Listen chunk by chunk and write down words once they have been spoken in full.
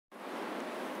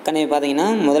கண்ணே பார்த்தீங்கன்னா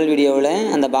முதல் வீடியோவில்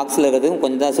அந்த பாக்ஸில் இருக்கிறது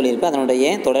கொஞ்சம் தான் சொல்லியிருப்பேன். அதனுடைய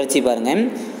தொடர்ச்சி பாருங்கள்.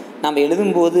 நம்ம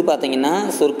எழுதும்போது பார்த்திங்கன்னா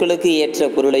சொற்களுக்கு ஏற்ற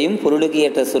பொருளையும் பொருளுக்கு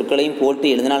ஏற்ற சொற்களையும் போட்டு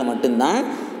எழுதினால் மட்டும்தான்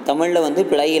தமிழில் வந்து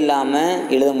பிழை இல்லாமல்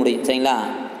எழுத முடியும். சரிங்களா?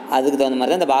 அதுக்கு தகுந்த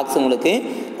மாதிரி தான் இந்த பாக்ஸ் உங்களுக்கு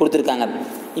கொடுத்துருக்காங்க.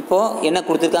 இப்போது என்ன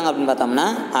கொடுத்துருக்காங்க அப்படின்னு பார்த்தோம்னா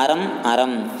அறம்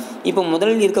அறம். இப்போ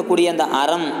முதலில் இருக்கக்கூடிய அந்த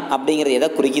அறம் அப்படிங்கிறது எதை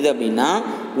குறிக்குது அப்படின்னா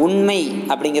உண்மை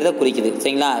அப்படிங்கிறத குறிக்குது.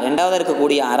 சரிங்களா? ரெண்டாவது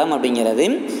இருக்கக்கூடிய அறம் அப்படிங்கிறது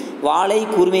வாளை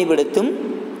கூர்மைப்படுத்தும்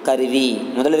கருவி.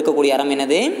 முதல்ல இருக்கக்கூடிய அறம்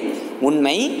என்னது?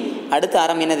 உண்மை. அடுத்த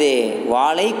அறம் என்னது?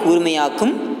 வாளை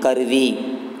கூர்மையாக்கும் கருவி.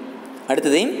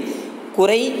 அடுத்தது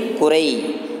குறை. குறை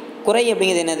குறை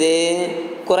அப்படிங்கிறது என்னது?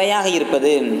 குறையாக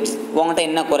இருப்பது. உங்கள்கிட்ட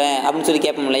என்ன குறை அப்படின்னு சொல்லி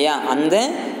கேட்போம் இல்லையா? அந்த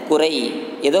குறை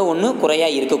ஏதோ ஒன்று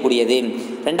குறையாக இருக்கக்கூடியது.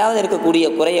 ரெண்டாவது இருக்கக்கூடிய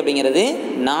குறை அப்படிங்கிறது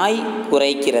நாய்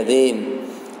குறைக்கிறது.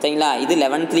 சரிங்களா? இது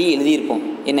 11th எழுதியிருப்போம்.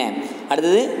 என்ன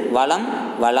அடுத்தது? வளம்.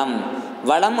 வளம்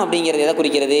வளம் அப்படிங்கிறது எதை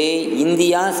குறிக்கிறது?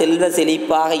 இந்தியா செல்வ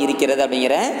செழிப்பாக இருக்கிறது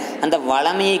அப்படிங்கிற அந்த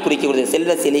வளமையை குறிக்கக்கூடியது.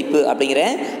 செல்வ செழிப்பு அப்படிங்கிற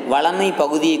வளமை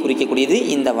பகுதியை குறிக்கக்கூடியது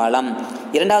இந்த வளம்.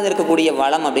 இரண்டாவது இருக்கக்கூடிய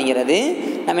வளம் அப்படிங்கிறது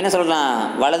நம்ம என்ன சொல்லலாம்?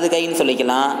 வலது கைன்னு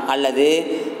சொல்லிக்கலாம், அல்லது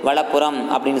வலப்புறம்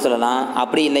அப்படின்னு சொல்லலாம்.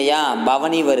 அப்படி இல்லையா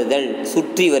பவனி வருதல்,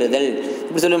 சுற்றி வருதல்,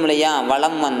 இப்படி சொல்லும் இல்லையா?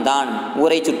 வளம் வந்தான்,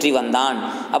 ஊரை சுற்றி வந்தான்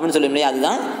அப்படின்னு சொல்லும் இல்லையா?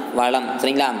 அதுதான் வளம்.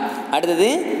 சரிங்களா? அடுத்தது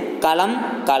களம்.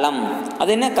 களம்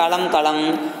அது என்ன? களம். களம்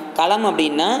களம்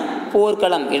அப்படின்னா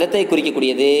போர்க்களம், இடத்தை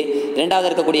குறிக்கக்கூடியது. இரண்டாவது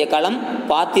இருக்கக்கூடிய களம்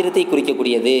பாத்திரத்தை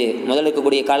குறிக்கக்கூடியது. முதல்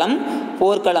இருக்கக்கூடிய களம்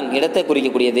போர்க்களம், இடத்தை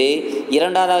குறிக்கக்கூடியது.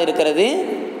 இரண்டாவதாக இருக்கிறது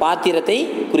பாத்திரத்தை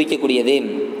குறிக்கக்கூடியது.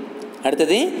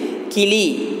 அடுத்தது கிளி.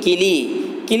 கிளி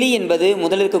கிளி என்பது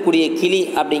முதல் இருக்கக்கூடிய கிளி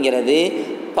அப்படிங்கிறது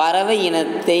பறவை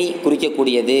இனத்தை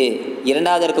குறிக்கக்கூடியது.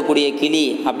 இரண்டாவது இருக்கக்கூடிய கிளி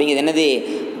அப்படிங்கிறது என்னது?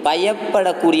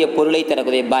 பயப்படக்கூடிய பொருளை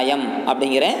தரக்கூடிய பயம்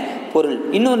அப்படிங்கிற பொருள்.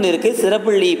 இன்னொன்று இருக்குது,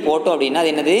 சிறப்புள்ளி போட்டோம் அப்படின்னா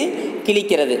அது என்னது?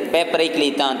 கிழிக்கிறது. பேப்பரை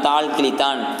கிழித்தான், தாள்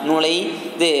கிழித்தான், நூலை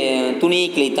இது துணியை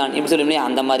கிழித்தான், இப்படி சொல்லுவோம்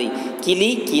அந்த மாதிரி. கிளி.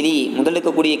 கிளி முதல்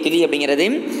இருக்கக்கூடிய கிளி அப்படிங்கிறது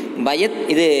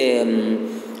இது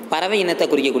பறவை இனத்தை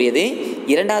குறிக்கக்கூடியது.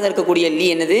 இரண்டாவது இருக்கக்கூடிய லி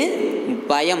என்னது?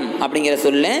 பயம் அப்படிங்கிற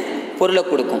சொல்ல பொருளை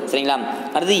கொடுக்கும். சரிங்களா?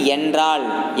 அடுத்து என்றால்.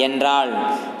 என்றால்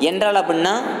என்றால்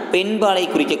அப்படின்னா பெண்பாலை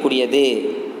குறிக்கக்கூடியது.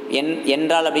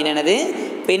 என்றால் அப்படின்னு என்னது?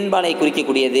 பெண்பாலை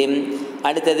குறிக்கக்கூடியது.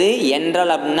 அடுத்தது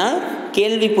என்றால் அப்படின்னா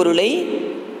கேள்வி பொருளை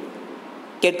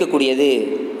கேட்கக்கூடியது.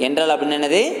 என்றால் அப்படின்னு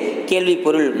என்னது? கேள்வி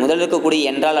பொருள். முதல் இருக்கக்கூடிய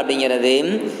என்றால் அப்படிங்கிறது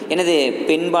என்னது?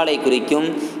 பெண்பாலை குறிக்கும்.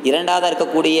 இரண்டாவதாக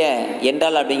இருக்கக்கூடிய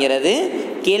என்றால் அப்படிங்கிறது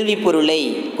கேள்வி பொருளை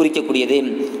குறிக்கக்கூடியது.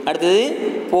 அடுத்தது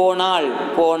போனால்.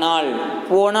 போனால்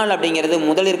போனால் அப்படிங்கிறது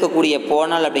முதல் இருக்கக்கூடிய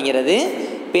போனால் அப்படிங்கிறது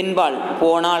பெண்பால்,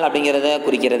 போனால் அப்படிங்கிறத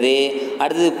குறிக்கிறது.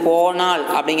 அடுத்தது போனால்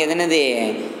அப்படிங்கிறது என்னது?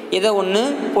 ஏதோ ஒன்று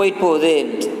போயிட்டு போகுது,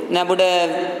 நம்மளோட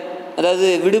அதாவது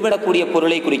விடுபடக்கூடிய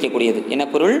பொருளை குறிக்கக்கூடியது. என்ன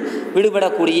பொருள்?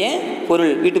 விடுபடக்கூடிய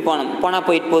பொருள். வீட்டு போனால்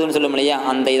போயிட்டு போகுதுன்னு சொல்லும் இல்லையா?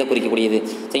 அந்த இதை குறிக்கக்கூடியது.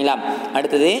 சரிங்களா?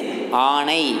 அடுத்தது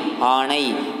ஆணை. ஆணை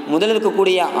முதல்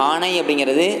இருக்கக்கூடிய ஆணை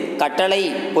அப்படிங்கிறது கட்டளை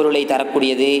பொருளை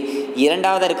தரக்கூடியது.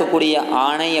 இரண்டாவது இருக்கக்கூடிய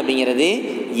ஆணை அப்படிங்கிறது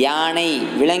யானை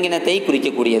விலங்கினத்தை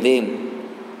குறிக்கக்கூடியது.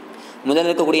 முதல்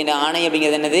இருக்கக்கூடிய இந்த ஆணை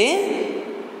அப்படிங்கிறது என்னது?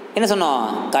 என்ன சொன்னோம்?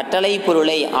 கட்டளை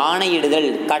பொருளை ஆணையிடுதல்,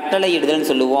 கட்டளையிடுதல்னு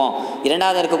சொல்லுவோம்.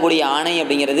 இரண்டாவது இருக்கக்கூடிய ஆணை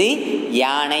அப்படிங்கிறது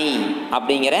யானை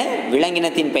அப்படிங்கிற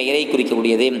விலங்கினத்தின் பெயரை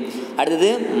குறிக்கக்கூடியது. அடுத்தது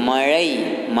மழை.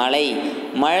 மழை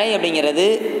மழை அப்படிங்கிறது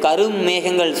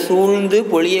கருமேகங்கள் சூழ்ந்து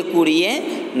பொழியக்கூடிய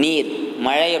நீர்.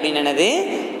 மழை அப்படின்னு என்னது?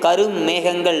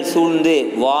 கருமேகங்கள் சூழ்ந்து,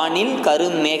 வானில்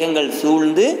கருமேகங்கள்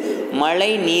சூழ்ந்து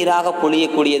மழை நீராக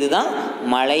பொழியக்கூடியது தான்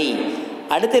மழை.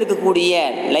 அடுத்து இருக்கக்கூடிய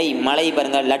லை மலை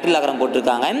பாருங்கள், லட்டில் அகரம்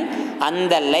போட்டிருக்காங்க.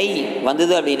 அந்த லை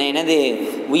வந்தது அப்படின்னா என்னது?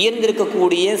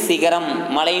 உயர்ந்திருக்கக்கூடிய சிகரம்,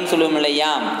 மலைன்னு சொல்லுவோம்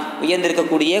இல்லையா?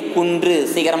 உயர்ந்திருக்கக்கூடிய குன்று,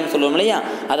 சிகரம் சொல்லுவோம் இல்லையா?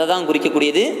 அதை தான்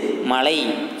குறிக்கக்கூடியது மலை.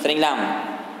 சரிங்களா?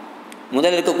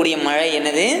 முதல் இருக்கக்கூடிய மழை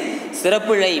என்னது?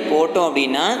 சிறப்புழை போட்டோம்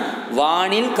அப்படின்னா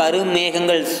வானில்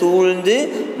கருமேகங்கள் சூழ்ந்து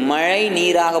மழை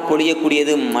நீராக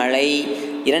பொழியக்கூடியது மழை.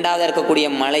 இரண்டாவது இருக்கக்கூடிய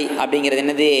மலை அப்படிங்கிறது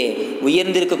என்னது?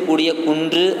 உயர்ந்திருக்கக்கூடிய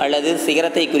குன்று அல்லது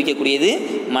சிகரத்தை குறிக்கக்கூடியது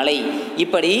மலை.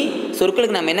 இப்படி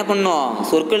சொற்களுக்கு நம்ம என்ன பண்ணோம்?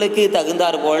 சொற்களுக்கு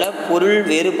தகுந்தாற் போல பொருள்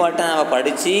வேறுபாட்டை நம்ம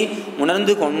படித்து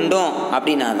உணர்ந்து கொண்டோம்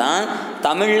அப்படின்னா தான்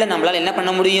தமிழில் நம்மளால் என்ன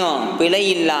பண்ண முடியும்? பிழை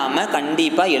இல்லாமல்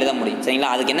கண்டிப்பாக எழுத முடியும்.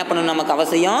 சரிங்களா? அதுக்கு என்ன பண்ணணும்? நமக்கு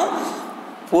அவசியம்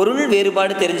பொருள்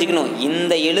வேறுபாடு தெரிஞ்சுக்கணும்.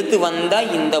 இந்த எழுத்து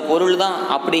வந்தால் இந்த பொருள் தான்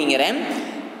அப்படிங்கிற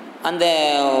அந்த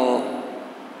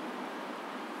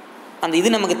இது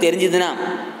நமக்கு தெரிஞ்சுதுன்னா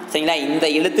சரிங்களா. இந்த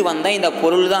எழுத்து வந்தால் இந்த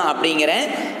பொருள் தான் அப்படிங்கிற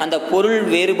அந்த பொருள்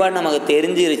வேறுபாடு நமக்கு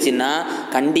தெரிஞ்சிருச்சுன்னா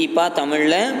கண்டிப்பாக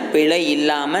தமிழில் பிழை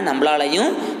இல்லாமல்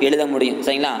நம்மளாலையும் எழுத முடியும்.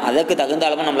 சரிங்களா. அதற்கு தகுந்த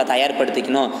அளவு நம்மளை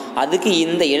தயார்படுத்திக்கணும். அதுக்கு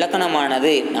இந்த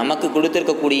இலக்கணமானது நமக்கு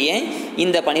கொடுத்துருக்கக்கூடிய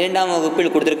இந்த 12ஆம்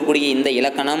வகுப்பில் கொடுத்துருக்கக்கூடிய இந்த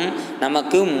இலக்கணம்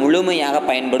நமக்கு முழுமையாக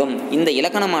பயன்படும். இந்த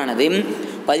இலக்கணமானது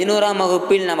 11ஆம்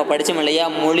வகுப்பில் நம்ம படித்தோம் இல்லையா,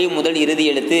 மொழி முதல் இறுதி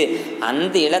எழுத்து,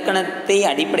 அந்த இலக்கணத்தை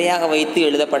அடிப்படையாக வைத்து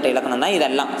எழுதப்பட்ட இலக்கணம் தான்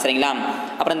இதெல்லாம். சரிங்களா.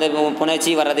 அப்புறம் இந்த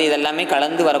புணர்ச்சி வர்றது இதெல்லாமே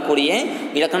கலந்து வரக்கூடிய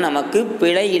இலக்கணம் நமக்கு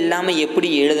பிழை இல்லாமல் எப்படி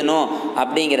எழுதணும்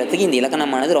அப்படிங்கிறதுக்கு இந்த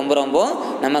இலக்கணமானது ரொம்ப ரொம்ப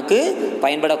நமக்கு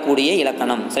பயன்படக்கூடிய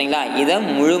இலக்கணம். சரிங்களா. இதை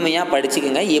முழுமையாக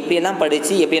படிச்சுக்கோங்க. எப்படியெல்லாம்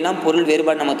படித்து எப்படியெல்லாம் பொருள்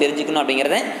வேறுபாடு நம்ம தெரிஞ்சுக்கணும்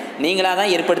அப்படிங்கிறத நீங்களாக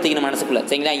தான் ஏற்படுத்திக்கணும் மனசுக்குள்ளே.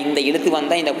 சரிங்களா. இந்த எழுத்து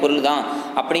வந்தால் இந்த பொருள் தான்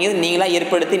அப்படிங்கிறது நீங்களாக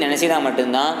ஏற்படுத்தி நினச்சிட்டா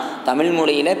மட்டும்தான் தமிழ்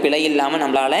மொழியில் பிழை இல்லாமல்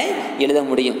நம்மளால் எழுத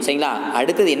முடியும். சரிங்களா.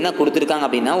 அடுத்தது என்ன கொடுத்துருக்காங்க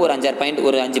அப்படின்னா ஒரு 5 பாயிண்ட்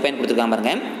கொடுத்துருக்காங்க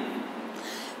பாருங்க.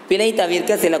 பிழை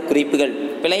தவிர்க்க சில குறிப்புகள்.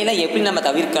 பிழையில் எப்படி நம்ம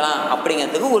தவிர்க்கலாம்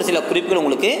அப்படிங்கிறதுக்கு ஒரு சில குறிப்புகள்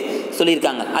உங்களுக்கு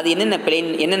சொல்லியிருக்காங்க. அது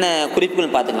என்னென்ன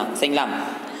குறிப்புகள் பார்த்துக்கலாம். சரிங்களா.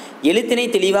 எழுத்தினை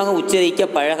தெளிவாக உச்சரிக்க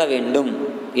பழக வேண்டும்.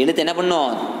 எழுத்து என்ன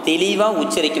பண்ணணும், தெளிவாக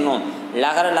உச்சரிக்கணும்.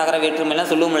 லகர வேற்றுமைலாம்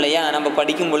சொல்லுவோம் இல்லையா, நம்ம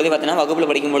படிக்கும் பொழுதே பார்த்தீங்கன்னா வகுப்பில்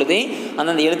படிக்கும் பொழுதே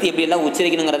அந்தந்த எழுத்து எப்படியெல்லாம்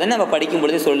உச்சரிக்கணுங்கிறத நம்ம படிக்கும்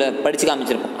பொழுதே படித்து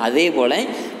காமிச்சிருப்போம். அதே போல்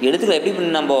எழுத்துக்களை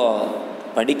எப்படி நம்ம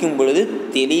படிக்கும் பொழுது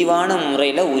தெளிவான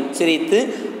முறையில் உச்சரித்து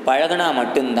பழகினா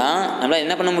மட்டும்தான் நம்மளால்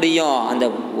என்ன பண்ண முடியும், அந்த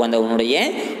உன்னுடைய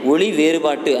ஒளி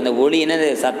வேறுபாட்டு, அந்த ஒளி என்னது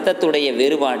சத்தத்துடைய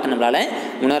வேறுபாட்டை நம்மளால்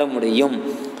உணர முடியும்.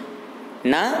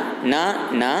 ந ந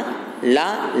ந லா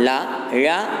லா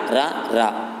ழ ரா ரா.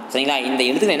 சரிங்களா. இந்த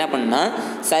எழுத்துக்களை என்ன பண்ணால்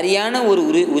சரியான ஒரு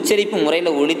உச்சரிப்பு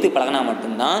முறையில் ஒழித்து பழகினா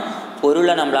மட்டும்தான்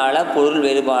பொருளை நம்மளால் பொருள்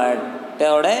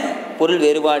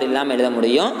வேறுபாடு இல்லாமல் எழுத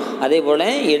முடியும். அதே போல்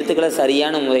எழுத்துக்களை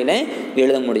சரியான முறையில்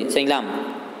எழுத முடியும். சரிங்களா.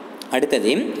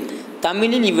 அடுத்தது,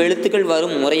 தமிழில் இவ்வெழுத்துக்கள்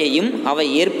வரும் முறையையும் அவை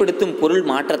ஏற்படுத்தும் பொருள்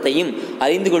மாற்றத்தையும்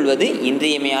அறிந்து கொள்வது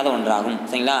இன்றியமையாத ஒன்றாகும்.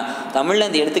 சரிங்களா. தமிழில்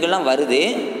அந்த எழுத்துக்கள்லாம் வருது,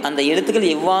 அந்த எழுத்துக்கள்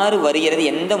எவ்வாறு வருகிறது,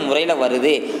 எந்த முறையில்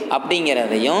வருது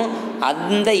அப்படிங்கிறதையும்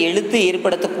அந்த எழுத்து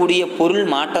ஏற்படுத்தக்கூடிய பொருள்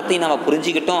மாற்றத்தை நம்ம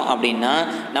புரிஞ்சுக்கிட்டோம் அப்படின்னா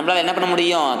நம்மளால் என்ன பண்ண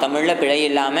முடியும், தமிழில் பிழை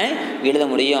இல்லாமல் எழுத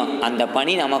முடியும். அந்த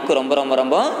பணி நமக்கு ரொம்ப ரொம்ப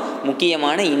ரொம்ப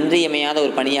முக்கியமான இன்றியமையாத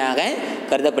ஒரு பணியாக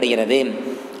கருதப்படுகிறது.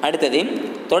 அடுத்தது,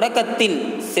 தொடக்கத்தில்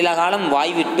சில காலம்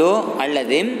வாய்விட்டோ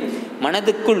அல்லது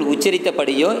மனதுக்குள்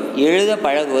உச்சரித்தபடியோ எழுத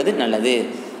பழகுவது நல்லது.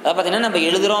 அதை பார்த்திங்கன்னா நம்ம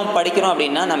எழுதுகிறோம் படிக்கிறோம்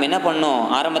அப்படின்னா நம்ம என்ன பண்ணணும்,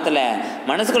 ஆரம்பத்தில்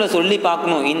மனசுக்குள்ளே சொல்லி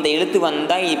பார்க்கணும். இந்த எழுத்து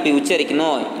வந்தால் இப்படி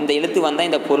உச்சரிக்கணும், இந்த எழுத்து வந்தால்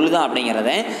இந்த பொருள் தான்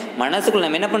அப்படிங்கிறத மனசுக்குள்ளே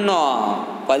நம்ம என்ன பண்ணோம்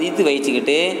பதித்து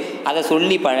வச்சுக்கிட்டு அதை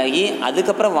சொல்லி பழகி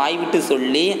அதுக்கப்புறம் வாய்விட்டு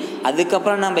சொல்லி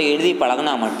அதுக்கப்புறம் நம்ம எழுதி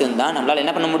பழகினா மட்டும்தான் நம்மளால்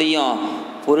என்ன பண்ண முடியும்,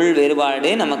 பொருள்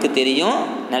வேறுபாடு நமக்கு தெரியும்.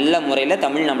 நல்ல முறையில்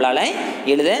தமிழ் நம்மளால்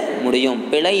எழுத முடியும்,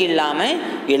 பிழை இல்லாமல்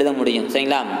எழுத முடியும்.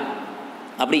 சரிங்களா.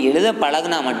 அப்படி எழுத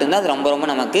பழகுனா மட்டும்தான் அது ரொம்ப ரொம்ப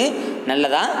நமக்கு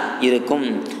நல்லதாக இருக்கும்.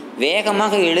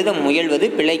 வேகமாக எழுத முயல்வது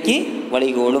பிழைக்கு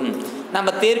வழிகோலும்.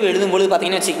 நம்ம தேர்வு எழுதும் பொழுது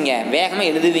பார்த்திங்கன்னு வச்சுக்கோங்க, வேகமாக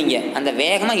எழுதுவீங்க. அந்த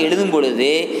வேகமாக எழுதும்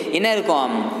பொழுது என்ன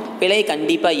இருக்கும், பிழை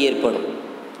கண்டிப்பாக ஏற்படும்.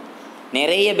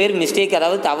 நிறைய பேர் மிஸ்டேக்,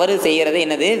 அதாவது தவறு செய்கிறது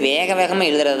என்னது, வேகமாக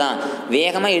எழுதுறது தான்.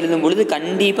 வேகமாக எழுதும் பொழுது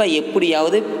கண்டிப்பாக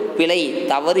எப்படியாவது பிழை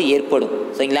தவறு ஏற்படும்.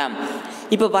 சரிங்களா.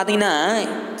 இப்போ பார்த்தீங்கன்னா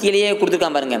கீழேயே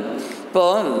கொடுத்துருக்கான் பாருங்கள்.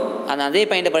 இப்போது அந்த அதே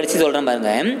பாயிண்ட்டை படித்து சொல்கிறேன்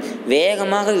பாருங்கள்.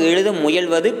 வேகமாக எழுத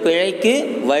முயல்வது பிழைக்கு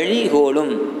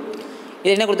வழிகோலும்.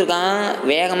 இது என்ன கொடுத்துருக்கான்,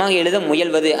 வேகமாக எழுத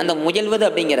முயல்வது. அந்த முயல்வது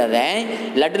அப்படிங்கிறத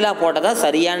லட்டுலா போட்டதா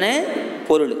சரியான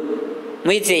பொருள்,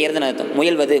 முயற்சி செய்கிறதுன்னு அர்த்தம்.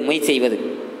 முயல்வது முயற்சி செய்வது.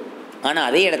 ஆனால்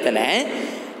அதே இடத்துல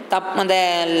அந்த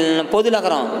பொது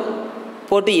லகரம்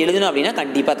போட்டு எழுதணும் அப்படின்னா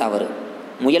கண்டிப்பாக தவறு.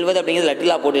 முயல்வது அப்படிங்கிறது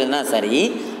லட்டுலா போட்டு எழுதுனா சரி,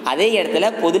 அதே இடத்துல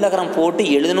பொது லகரம் போட்டு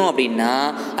எழுதணும் அப்படின்னா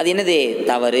அது என்னது,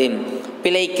 தவறு.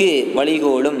 பிழைக்கு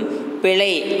வழிகோலும்.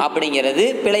 பிழை அப்படிங்கிறது,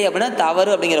 பிழை அப்படின்னா தவறு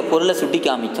அப்படிங்கிற பொருளை சுட்டி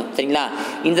காமிக்கும். சரிங்களா.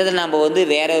 இந்த இதில் நம்ம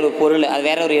வேற ஒரு பொருள், அது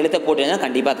வேற ஒரு எழுத்தை போட்டு எழுதினா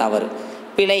கண்டிப்பாக தவறு.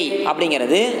 பிழை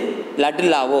அப்படிங்கிறது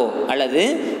லட்டுலாவோ அல்லது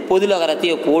பொது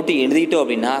லகரத்தையோ போட்டு எழுதிட்டோம்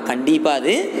அப்படின்னா கண்டிப்பாக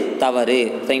அது தவறு.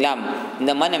 சரிங்களா.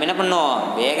 இந்த மாதிரி நம்ம என்ன பண்ணோம்,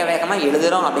 வேகமாக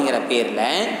எழுதுகிறோம் அப்படிங்கிற பேரில்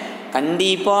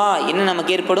கண்டிப்பாக என்ன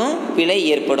நமக்கு ஏற்படும், பிழை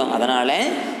ஏற்படும். அதனால்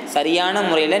சரியான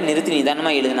முறையில் நிறுத்தி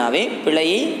நிதானமாக எழுதினாவே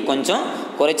பிழையை கொஞ்சம்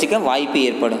குறைச்சிக்க வாய்ப்பு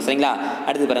ஏற்படும். சரிங்களா.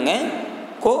 அடுத்து பாருங்கள்,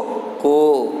 கோ கோ,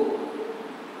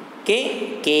 கே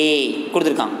கே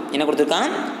கொடுத்துருக்கான். என்ன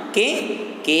கொடுத்துருக்கான், கே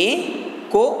கே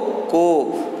கோ கோ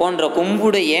போன்ற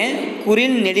கொம்புடைய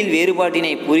குறில் நெடில்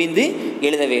வேறுபாட்டினை புரிந்து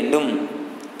எழுத வேண்டும்.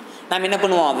 நாம் என்ன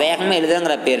பண்ணுவோம், வேகமாக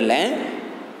எழுதுங்கிற பேரில்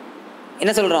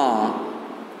என்ன சொல்கிறோம்,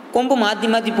 கொம்பு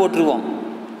மாற்றி போட்டுருவோம்.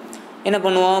 என்ன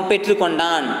பண்ணுவோம்,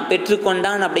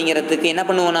 பெற்றுக்கொண்டான் அப்படிங்கிறதுக்கு என்ன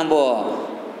பண்ணுவோம், நம்ம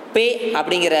பே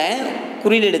அப்படிங்கிற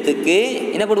குறில் எழுத்துக்கு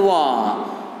என்ன பண்ணுவோம்,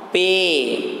 பே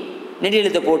நெடில்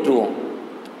எழுத்தை போட்டுருவோம்.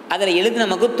 அதில் எழுத்து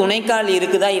நமக்கு துணைக்கால்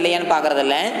இருக்குதா இல்லையான்னு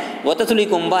பார்க்குறதில்ல, ஒத்த சுழி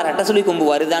கொம்பா ரெட்டை சுழி கொம்பு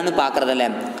வருதான்னு பார்க்குறதில்ல.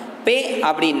 பே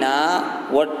அப்படின்னா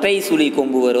ஒற்றை சுழி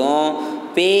கொம்பு வரும்.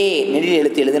 பே நெடில்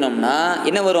எழுத்து எழுதுனோம்னா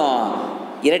என்ன வரும்?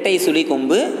 இரட்டை சுழி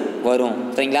கொம்பு வரும்.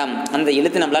 சரிங்களா? அந்த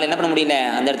எழுத்து நம்மளால் என்ன பண்ண முடியல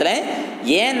அந்த இடத்துல.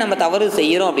 ஏன் நம்ம தவறு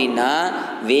செய்கிறோம் அப்படின்னா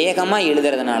வேகமாக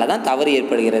எழுதுறதுனால தான் தவறு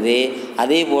ஏற்படுகிறது.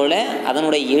 அதே போல்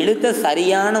அதனுடைய எழுத்தை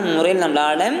சரியான முறையில்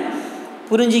நம்மளால்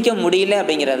புரிஞ்சிக்க முடியல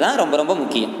அப்படிங்கிறது தான் ரொம்ப ரொம்ப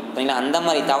முக்கியம். சரிங்களா? அந்த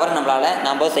மாதிரி தவறு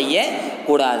நம்ம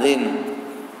செய்யக்கூடாது.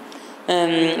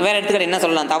 வேறு எடுத்துக்கிட்ட என்ன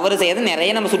சொல்லலாம்? தவறு செய்யறது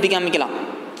நிறைய நம்ம சுட்டி காமிக்கலாம்.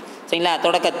 சரிங்களா?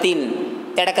 தொடக்கத்தில்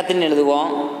திடக்கத்தில்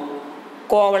எழுதுவோம்,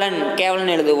 கோவலன்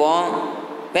கேவலன் எழுதுவோம்,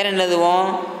 வேற என்ன எழுதுவோம்?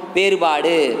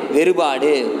 வேறுபாடு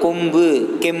வெறுபாடு, கொம்பு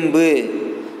கெம்பு,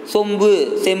 சொம்பு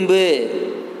செம்பு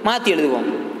மாற்றி எழுதுவோம்.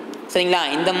 சரிங்களா?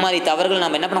 இந்த மாதிரி தவறுகள்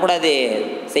நம்ம என்ன பண்ணக்கூடாது?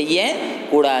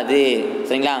 செய்யக்கூடாது.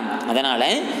 சரிங்களா? அதனால்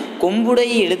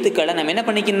கொம்புடைய எழுத்துக்களை நம்ம என்ன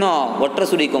பண்ணிக்கணும்? ஒற்றை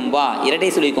சுழி கொம்பா இரட்டை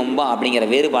சுழி கொம்பா அப்படிங்கிற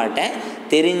வேறுபாட்டை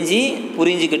தெரிஞ்சு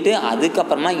புரிஞ்சுக்கிட்டு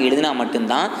அதுக்கப்புறமா எழுதினா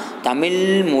மட்டும்தான் தமிழ்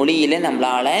மொழியில்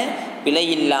நம்மளால் பிழை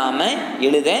இல்லாமல்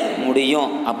எழுத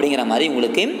முடியும். அப்படிங்கிற மாதிரி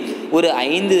உங்களுக்கு ஒரு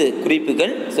 5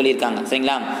 குறிப்புகள் சொல்லியிருக்காங்க.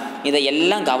 சரிங்களா?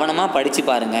 இதையெல்லாம் கவனமாக படித்து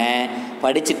பாருங்கள்.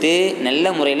 படிச்சுட்டு நல்ல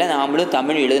முறையில் நாமளும்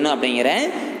தமிழ் எழுதணும் அப்படிங்கிற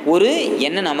ஒரு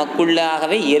எண்ணம்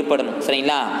நமக்குள்ளாகவே ஏற்படணும்.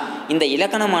 சரிங்களா? இந்த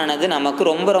இலக்கணமானது நமக்கு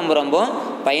ரொம்ப ரொம்ப ரொம்ப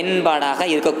பயன்பாடாக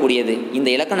இருக்கக்கூடியது. இந்த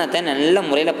இலக்கணத்தை நல்ல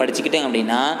முறையில் படிச்சுக்கிட்டோம்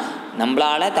அப்படின்னா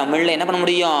நம்மளால் தமிழில் என்ன பண்ண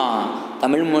முடியும்?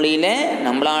 தமிழ் மொழியில்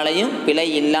நம்மளாலையும் பிழை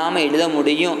இல்லாமல் எழுத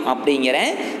முடியும் அப்படிங்கிற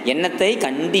எண்ணத்தை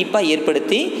கண்டிப்பாக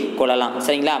ஏற்படுத்தி கொள்ளலாம்.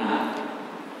 சரிங்களா?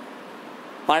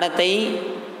 பாடத்தை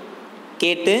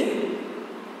கேட்டு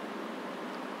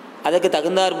அதற்கு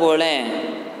தகுந்தாற் போல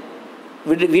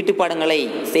வீட்டு பாடங்களை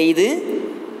செய்து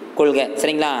கொள்க.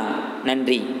 சரிங்களா?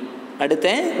 நன்றி. அடுத்த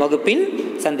வகுப்பில்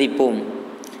சந்திப்போம்.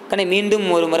 மீண்டும்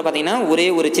ஒரு முறை பார்த்திங்கன்னா ஒரே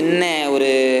ஒரு சின்ன ஒரு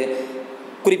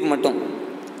குறிப்பு மட்டும்.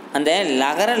 அந்த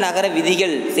லகர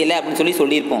விதிகள் சில அப்படின்னு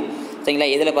சொல்லியிருப்போம்.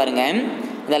 சரிங்களா? இதில் பாருங்கள்,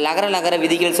 அந்த லகர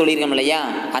விதிகள் சொல்லியிருக்கோம் இல்லையா?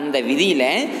 அந்த விதியில்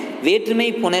வேற்றுமை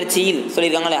புணர்ச்சியில்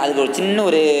சொல்லியிருக்காங்களே, அதுக்கு ஒரு சின்ன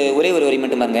ஒரே ஒரு வரி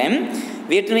மட்டும் பாருங்கள்.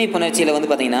 வேற்றுமை புணர்ச்சியில்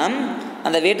பார்த்திங்கன்னா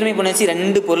அந்த வேற்றுமை புணர்ச்சி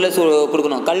 2 பொருளை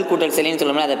கொடுக்கணும். கல் கூட்டல் சிலைன்னு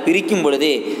சொல்லணும்னா அதை பிரிக்கும் பொழுது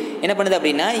என்ன பண்ணுது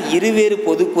அப்படின்னா இருவேறு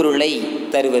பொது பொருளை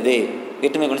தருவது.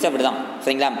 வேற்றுமை புணர்ச்சி அப்படி தான்.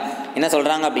 சரிங்களா? என்ன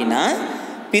சொல்கிறாங்க அப்படின்னா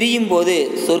பிரியும் போது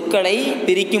சொற்களை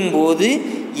பிரிக்கும் போது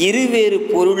இருவேறு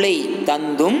பொருளை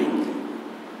தந்தும்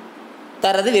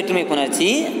தர்றது வேற்றுமை புணர்ச்சி.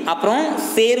 அப்புறம்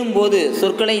சேரும்போது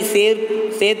சொற்களை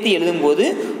சேர்த்து எழுதும்போது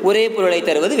ஒரே பொருளை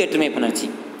தருவது வேற்றுமை புணர்ச்சி.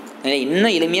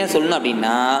 இன்னும் எளிமையாக சொல்லணும்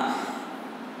அப்படின்னா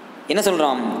என்ன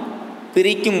சொல்கிறோம்?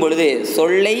 பிரிக்கும் பொழுது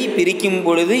சொல்லை பிரிக்கும்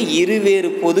பொழுது இருவேறு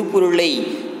பொது பொருளை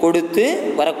கொடுத்து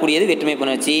வரக்கூடியது வேற்றுமை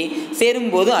புணர்ச்சி.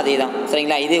 சேரும்போது அதே தான்.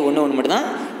 சரிங்களா? இதே ஒன்று மட்டும்தான்.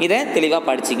 இதை தெளிவாக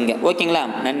படிச்சுக்கோங்க. ஓகேங்களா?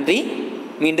 நன்றி.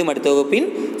 மீண்டும் அடுத்த வகுப்பில்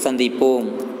சந்திப்போம்.